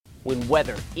When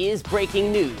weather is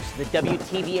breaking news, the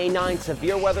WTVA 9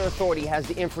 Severe Weather Authority has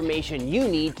the information you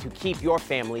need to keep your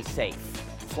family safe.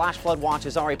 Flash flood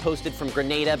watches are posted from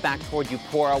Grenada back toward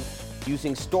Eupora.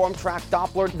 Using Storm Track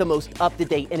Doppler, the most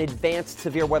up-to-date and advanced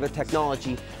severe weather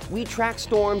technology, we track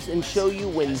storms and show you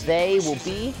when they will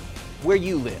be where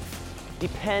you live.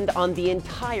 Depend on the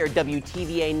entire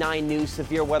WTVA 9 News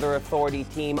Severe Weather Authority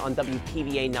team on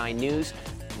WTVA 9 News.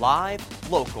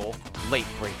 Live, local,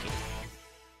 late-breaking.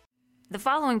 The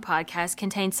following podcast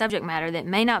contains subject matter that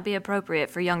may not be appropriate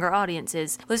for younger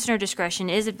audiences. Listener discretion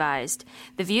is advised.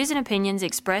 The views and opinions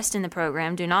expressed in the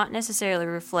program do not necessarily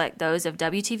reflect those of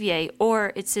WTVA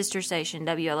or its sister station,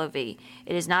 WLOV.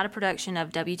 It is not a production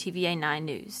of WTVA 9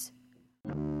 News.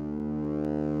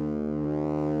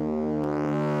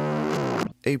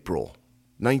 April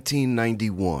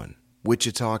 1991,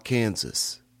 Wichita,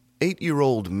 Kansas.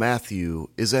 8-year-old Matthew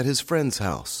is at his friend's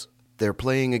house. They're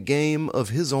playing a game of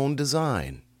his own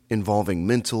design, involving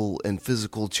mental and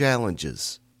physical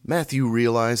challenges. Matthew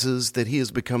realizes that he has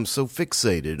become so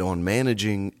fixated on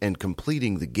managing and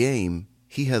completing the game,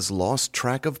 he has lost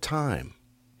track of time.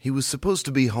 He was supposed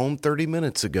to be home 30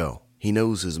 minutes ago. He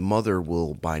knows his mother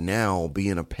will by now be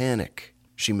in a panic.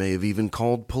 She may have even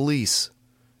called police.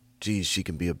 Geez, she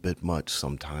can be a bit much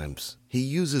sometimes. He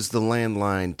uses the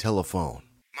landline telephone.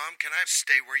 Mom, can I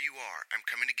stay where you are? I'm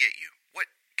coming to get you. What?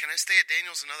 Can I stay at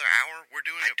Daniel's another hour?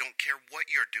 I don't care what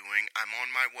you're doing. I'm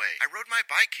on my way. I rode my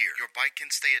bike here. Your bike can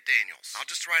stay at Daniel's. I'll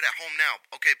just ride at home now.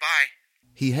 Okay, bye.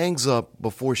 He hangs up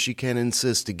before she can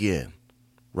insist again,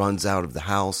 runs out of the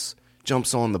house,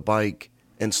 jumps on the bike,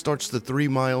 and starts the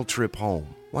 3-mile trip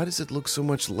home. Why does it look so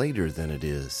much later than it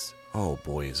is? Oh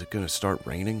boy, is it going to start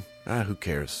raining? Who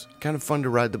cares? Kind of fun to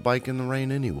ride the bike in the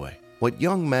rain anyway. What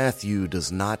young Matthew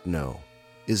does not know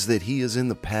is that he is in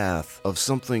the path of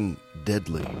something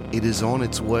deadly. It is on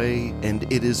its way,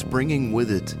 and it is bringing with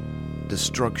it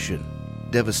destruction,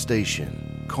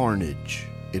 devastation, carnage.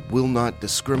 It will not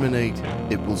discriminate.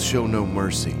 It will show no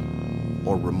mercy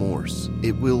or remorse.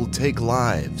 It will take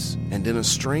lives, and in a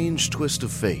strange twist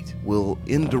of fate, will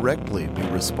indirectly be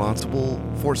responsible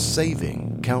for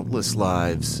saving countless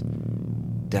lives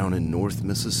down in North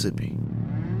Mississippi.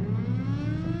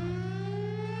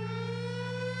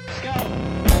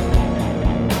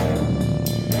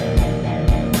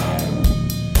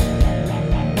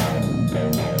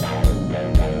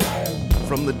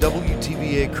 From the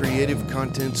WTVA Creative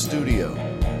Content Studio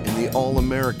in the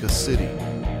All-America City,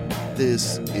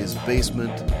 this is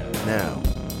Basement Now,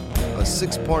 a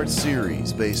 6-part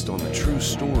series based on the true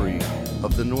story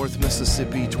of the North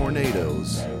Mississippi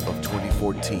tornadoes of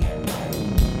 2014.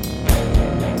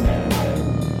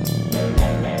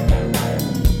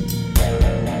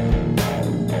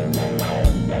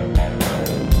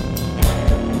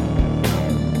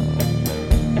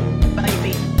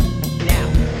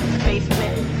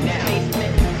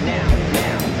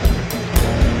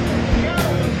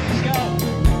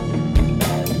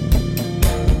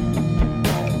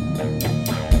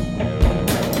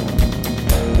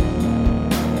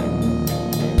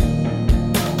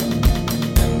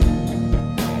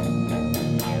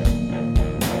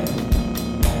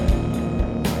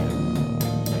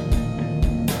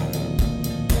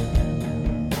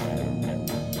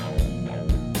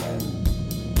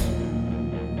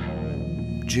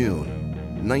 June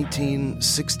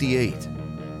 1968,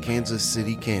 Kansas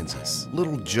City, Kansas.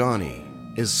 Little Johnny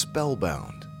is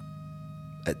spellbound.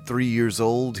 At 3 years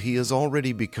old, he has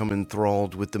already become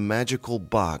enthralled with the magical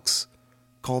box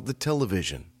called the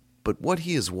television. But what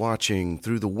he is watching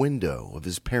through the window of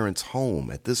his parents' home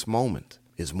at this moment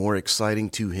is more exciting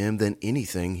to him than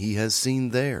anything he has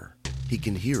seen there. He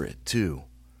can hear it, too.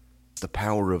 The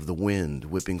power of the wind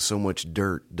whipping so much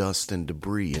dirt, dust, and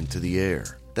debris into the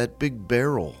air. That big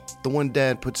barrel, the one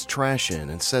Dad puts trash in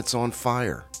and sets on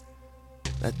fire.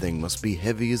 That thing must be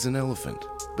heavy as an elephant.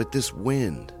 But this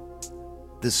wind,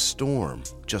 this storm,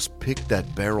 just picked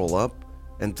that barrel up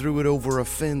and threw it over a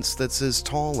fence that's as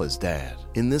tall as Dad.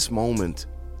 In this moment,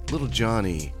 little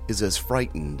Johnny is as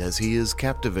frightened as he is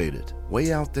captivated.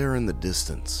 Way out there in the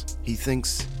distance, he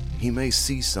thinks he may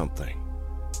see something.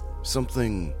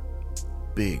 Something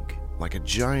big, like a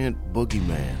giant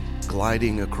boogeyman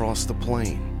gliding across the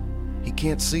plain. He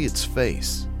can't see its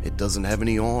face. It doesn't have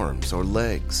any arms or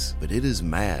legs, but it is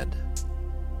mad,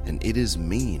 and it is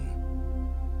mean,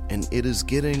 and it is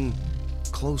getting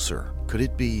closer. Could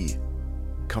it be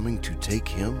coming to take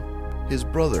him? His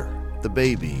brother, the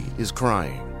baby, is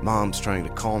crying. Mom's trying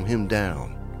to calm him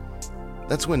down.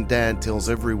 That's when Dad tells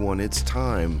everyone it's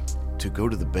time to go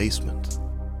to the basement.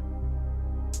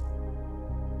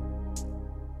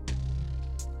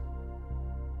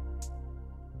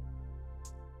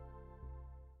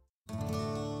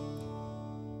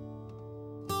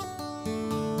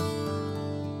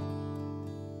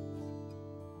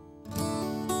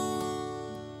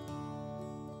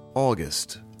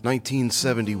 August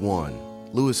 1971,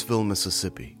 Louisville,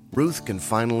 Mississippi. Ruth can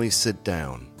finally sit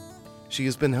down. She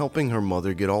has been helping her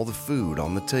mother get all the food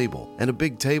on the table, and a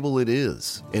big table it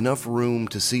is. Enough room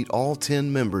to seat all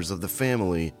 10 members of the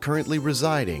family currently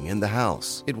residing in the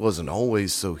house. It wasn't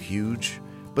always so huge,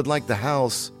 but like the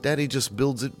house, Daddy just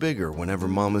builds it bigger whenever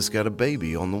Mama's got a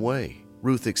baby on the way.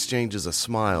 Ruth exchanges a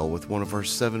smile with one of her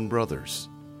 7 brothers.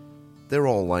 They're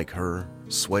all like her,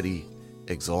 sweaty,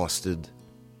 exhausted,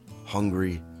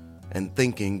 hungry, and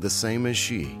thinking the same as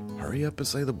she. Hurry up and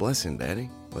say the blessing, Daddy.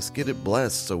 Let's get it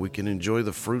blessed so we can enjoy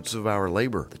the fruits of our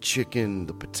labor. The chicken,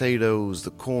 the potatoes,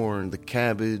 the corn, the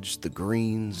cabbage, the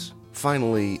greens.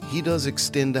 Finally, he does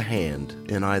extend a hand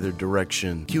in either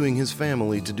direction, cueing his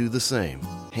family to do the same.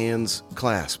 Hands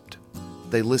clasped.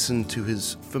 They listen to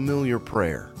his familiar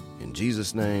prayer. In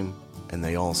Jesus' name, and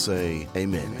they all say,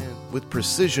 Amen. With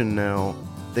precision now,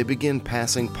 they begin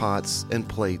passing pots and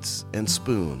plates and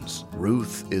spoons.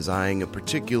 Ruth is eyeing a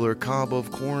particular cob of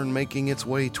corn making its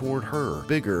way toward her,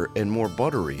 bigger and more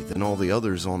buttery than all the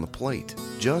others on the plate.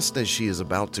 Just as she is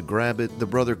about to grab it, the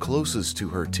brother closest to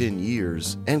her 10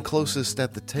 years and closest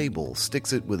at the table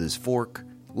sticks it with his fork,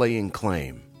 laying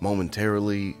claim.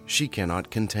 Momentarily, she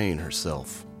cannot contain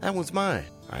herself. That one's mine.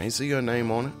 I ain't see your name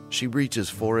on it. She reaches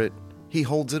for it. He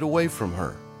holds it away from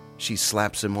her. She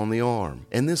slaps him on the arm,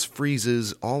 and this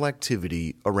freezes all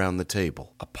activity around the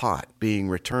table. A pot being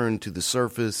returned to the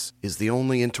surface is the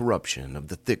only interruption of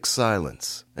the thick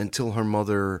silence until her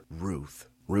mother, Ruth.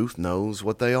 Ruth knows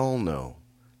what they all know,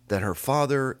 that her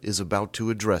father is about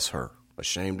to address her.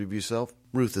 Ashamed of yourself?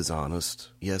 Ruth is honest.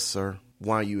 Yes, sir.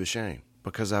 Why are you ashamed?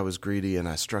 Because I was greedy and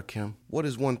I struck him? What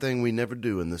is one thing we never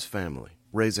do in this family?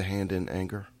 Raise a hand in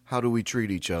anger? How do we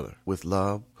treat each other? With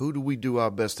love? Who do we do our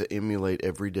best to emulate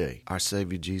every day? Our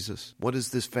Savior Jesus? What does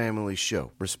this family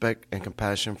show? Respect and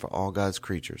compassion for all God's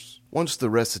creatures. Once the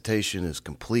recitation is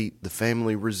complete, the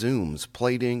family resumes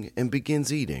plating and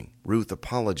begins eating. Ruth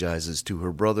apologizes to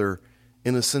her brother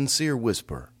in a sincere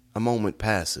whisper. A moment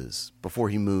passes before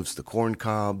he moves the corn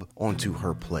cob onto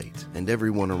her plate, and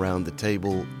everyone around the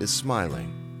table is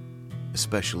smiling,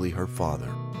 especially her father.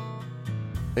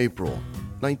 April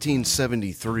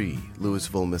 1973,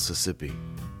 Louisville, Mississippi.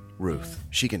 Ruth.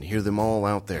 She can hear them all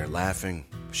out there laughing,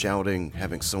 shouting,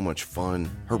 having so much fun.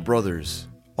 Her brothers,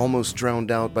 almost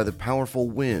drowned out by the powerful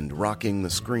wind rocking the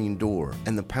screen door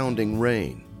and the pounding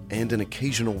rain and an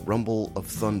occasional rumble of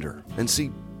thunder. And see,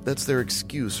 that's their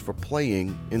excuse for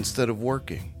playing instead of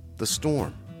working. The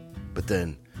storm. But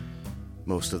then,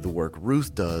 most of the work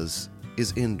Ruth does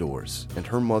is indoors, and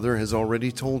her mother has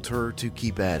already told her to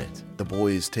keep at it. The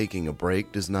boys taking a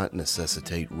break does not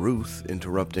necessitate Ruth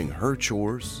interrupting her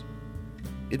chores.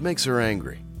 It makes her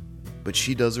angry, but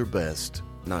she does her best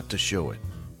not to show it.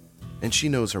 And she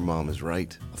knows her mom is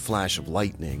right. A flash of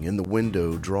lightning in the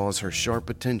window draws her sharp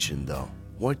attention, though.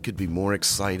 What could be more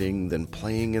exciting than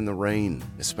playing in the rain,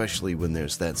 especially when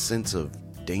there's that sense of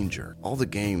danger? All the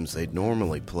games they'd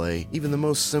normally play, even the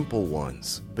most simple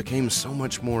ones, became so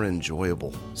much more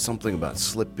enjoyable. Something about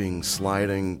slipping,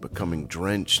 sliding, becoming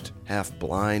drenched, half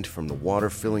blind from the water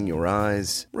filling your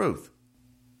eyes. Ruth.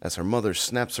 As her mother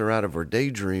snaps her out of her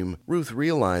daydream, Ruth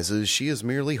realizes she is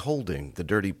merely holding the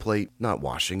dirty plate, not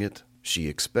washing it. She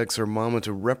expects her mama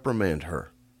to reprimand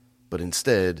her, but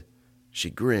instead,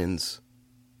 she grins,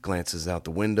 glances out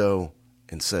the window,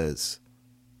 and says,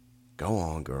 "Go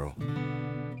on, girl."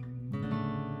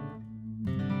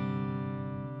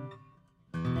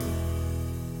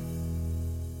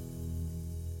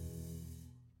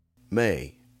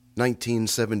 May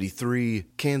 1973,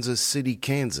 Kansas City,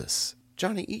 Kansas.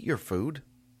 Johnny, eat your food.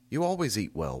 You always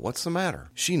eat well. What's the matter?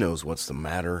 She knows what's the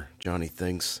matter, Johnny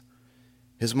thinks.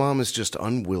 His mom is just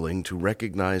unwilling to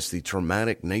recognize the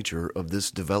traumatic nature of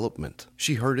this development.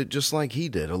 She heard it just like he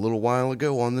did a little while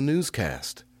ago on the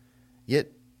newscast.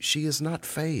 Yet, she is not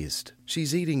fazed.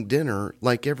 She's eating dinner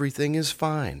like everything is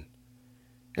fine.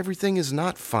 Everything is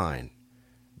not fine.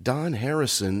 Don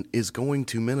Harrison is going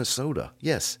to Minnesota.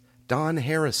 Yes, Don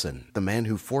Harrison, the man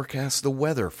who forecasts the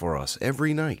weather for us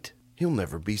every night. He'll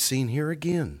never be seen here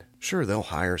again. Sure, they'll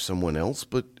hire someone else,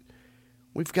 but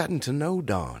we've gotten to know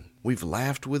Don. We've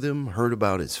laughed with him, heard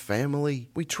about his family.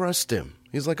 We trust him.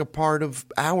 He's like a part of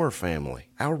our family.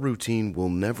 Our routine will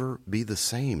never be the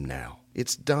same now.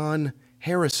 It's Don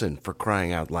Harrison, for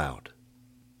crying out loud.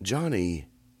 Johnny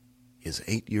is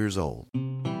 8 years old.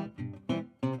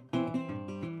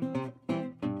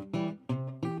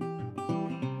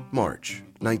 March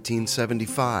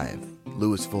 1975,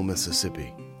 Louisville,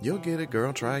 Mississippi. You'll get it,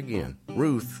 girl. Try again.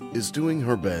 Ruth is doing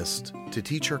her best to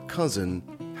teach her cousin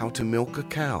how to milk a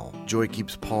cow. Joy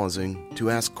keeps pausing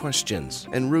to ask questions,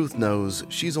 and Ruth knows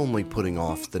she's only putting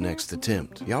off the next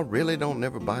attempt. Y'all really don't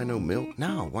never buy no milk?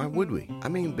 No, why would we? I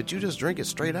mean, but you just drink it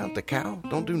straight out the cow?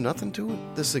 Don't do nothing to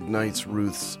it? This ignites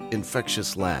Ruth's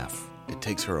infectious laugh. It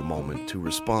takes her a moment to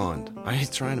respond. I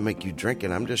ain't trying to make you drink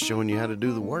it, I'm just showing you how to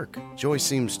do the work. Joy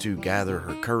seems to gather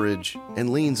her courage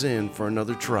and leans in for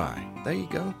another try. There you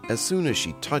go. As soon as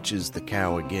she touches the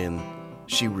cow again,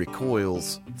 she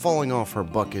recoils, falling off her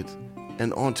bucket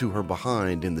and onto her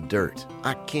behind in the dirt.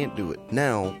 I can't do it.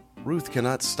 Now, Ruth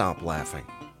cannot stop laughing.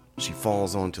 She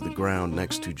falls onto the ground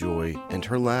next to Joy, and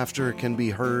her laughter can be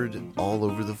heard all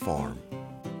over the farm.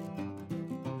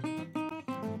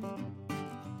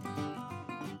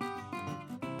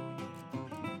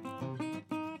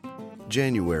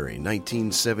 January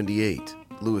 1978,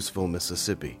 Louisville,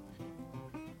 Mississippi.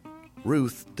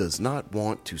 Ruth does not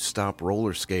want to stop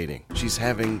roller skating. She's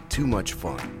having too much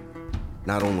fun.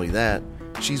 Not only that,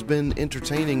 she's been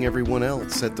entertaining everyone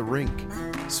else at the rink,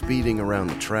 speeding around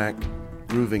the track,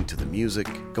 grooving to the music,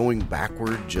 going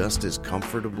backward just as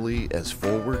comfortably as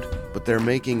forward, but they're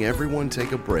making everyone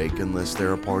take a break unless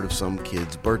they're a part of some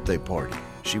kid's birthday party.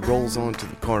 She rolls onto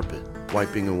the carpet,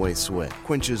 wiping away sweat,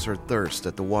 quenches her thirst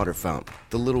at the water fountain.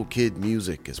 The little kid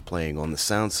music is playing on the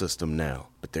sound system now,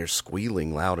 but they're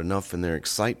squealing loud enough in their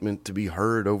excitement to be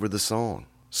heard over the song.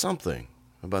 Something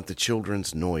about the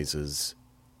children's noises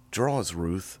draws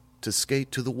Ruth to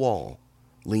skate to the wall,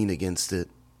 lean against it,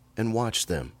 and watch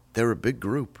them. They're a big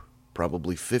group,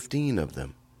 probably 15 of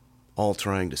them, all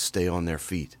trying to stay on their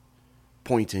feet,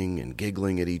 pointing and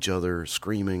giggling at each other,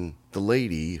 screaming. The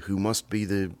lady, who must be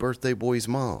the birthday boy's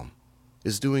mom,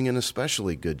 is doing an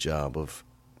especially good job of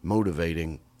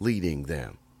motivating, leading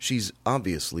them. She's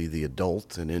obviously the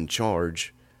adult and in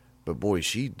charge, but boy,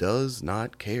 she does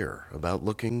not care about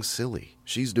looking silly.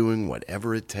 She's doing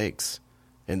whatever it takes.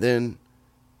 And then,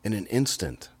 in an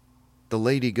instant, the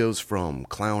lady goes from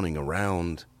clowning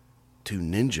around to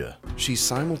ninja. She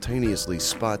simultaneously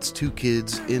spots two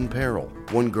kids in peril,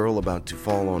 one girl about to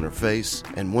fall on her face,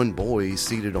 and one boy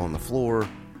seated on the floor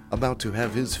about to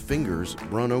have his fingers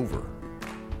run over.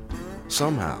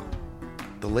 Somehow,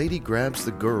 the lady grabs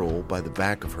the girl by the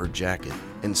back of her jacket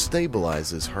and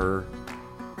stabilizes her.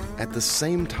 At the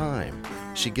same time,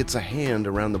 she gets a hand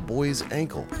around the boy's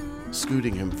ankle,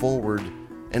 scooting him forward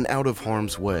and out of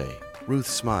harm's way. Ruth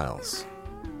smiles.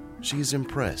 She's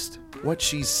impressed. What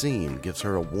she's seen gives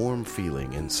her a warm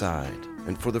feeling inside,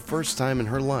 and for the first time in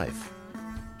her life,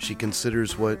 she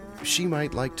considers what she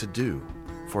might like to do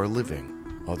for a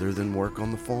living other than work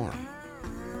on the farm.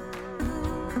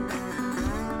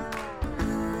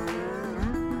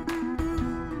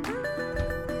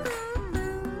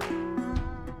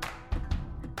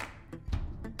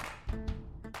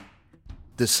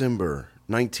 December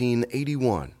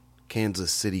 1981,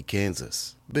 Kansas City,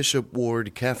 Kansas. Bishop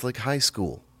Ward Catholic High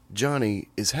School. Johnny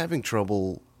is having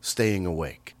trouble staying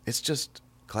awake. It's just,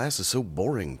 class is so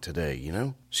boring today, you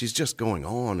know? She's just going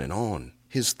on and on.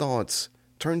 His thoughts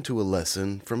turn to a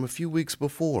lesson from a few weeks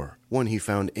before, one he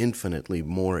found infinitely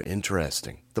more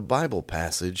interesting. The Bible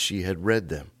passage she had read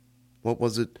them. What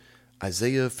was it?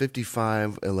 Isaiah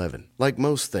 55:11. Like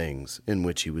most things in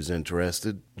which he was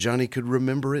interested, Johnny could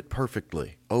remember it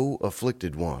perfectly. O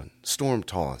afflicted one,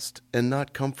 storm-tossed and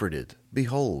not comforted,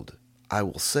 behold, I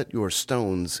will set your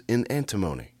stones in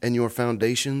antimony, and your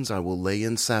foundations I will lay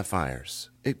in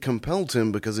sapphires. It compelled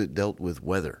him because it dealt with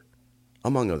weather.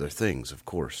 Among other things, of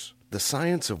course. The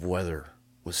science of weather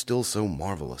was still so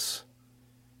marvelous.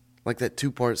 Like that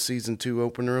 2-part season 2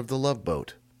 opener of The Love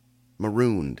Boat.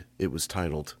 Marooned, it was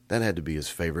titled. That had to be his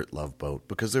favorite Love Boat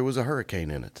because there was a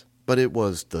hurricane in it. But it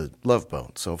was the Love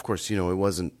Boat, so of course, it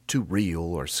wasn't too real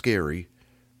or scary.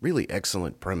 Really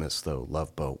excellent premise, though,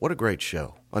 Love Boat. What a great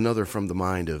show. Another from the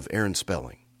mind of Aaron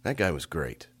Spelling. That guy was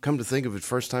great. Come to think of it,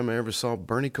 first time I ever saw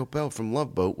Bernie Coppell from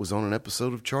Love Boat was on an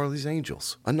episode of Charlie's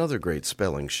Angels. Another great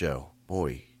Spelling show.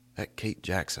 Boy, that Kate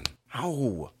Jackson.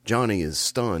 Ow! Johnny is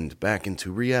stunned back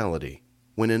into reality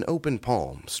when an open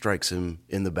palm strikes him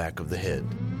in the back of the head.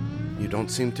 You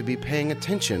don't seem to be paying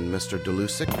attention, Mr.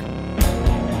 Delusic.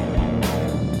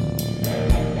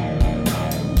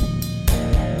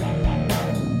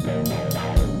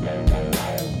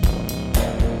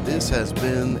 This has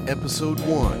been episode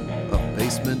 1 of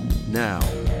Basement Now.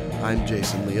 I'm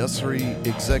Jason Liussery,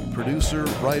 exec producer,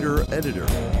 writer, editor.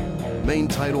 Main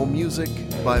title music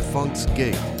by Funk's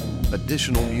Gate.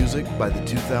 Additional music by the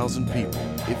 2000 People.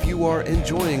 If you are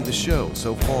enjoying the show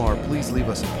so far, please leave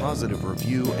us a positive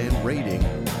review and rating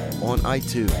on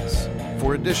iTunes.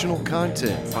 For additional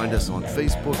content, find us on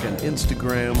Facebook and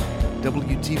Instagram,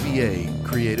 WTVA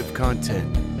Creative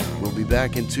Content. We'll be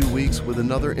back in 2 weeks with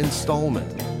another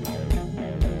installment.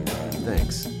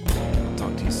 Thanks. I'll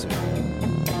talk to you soon.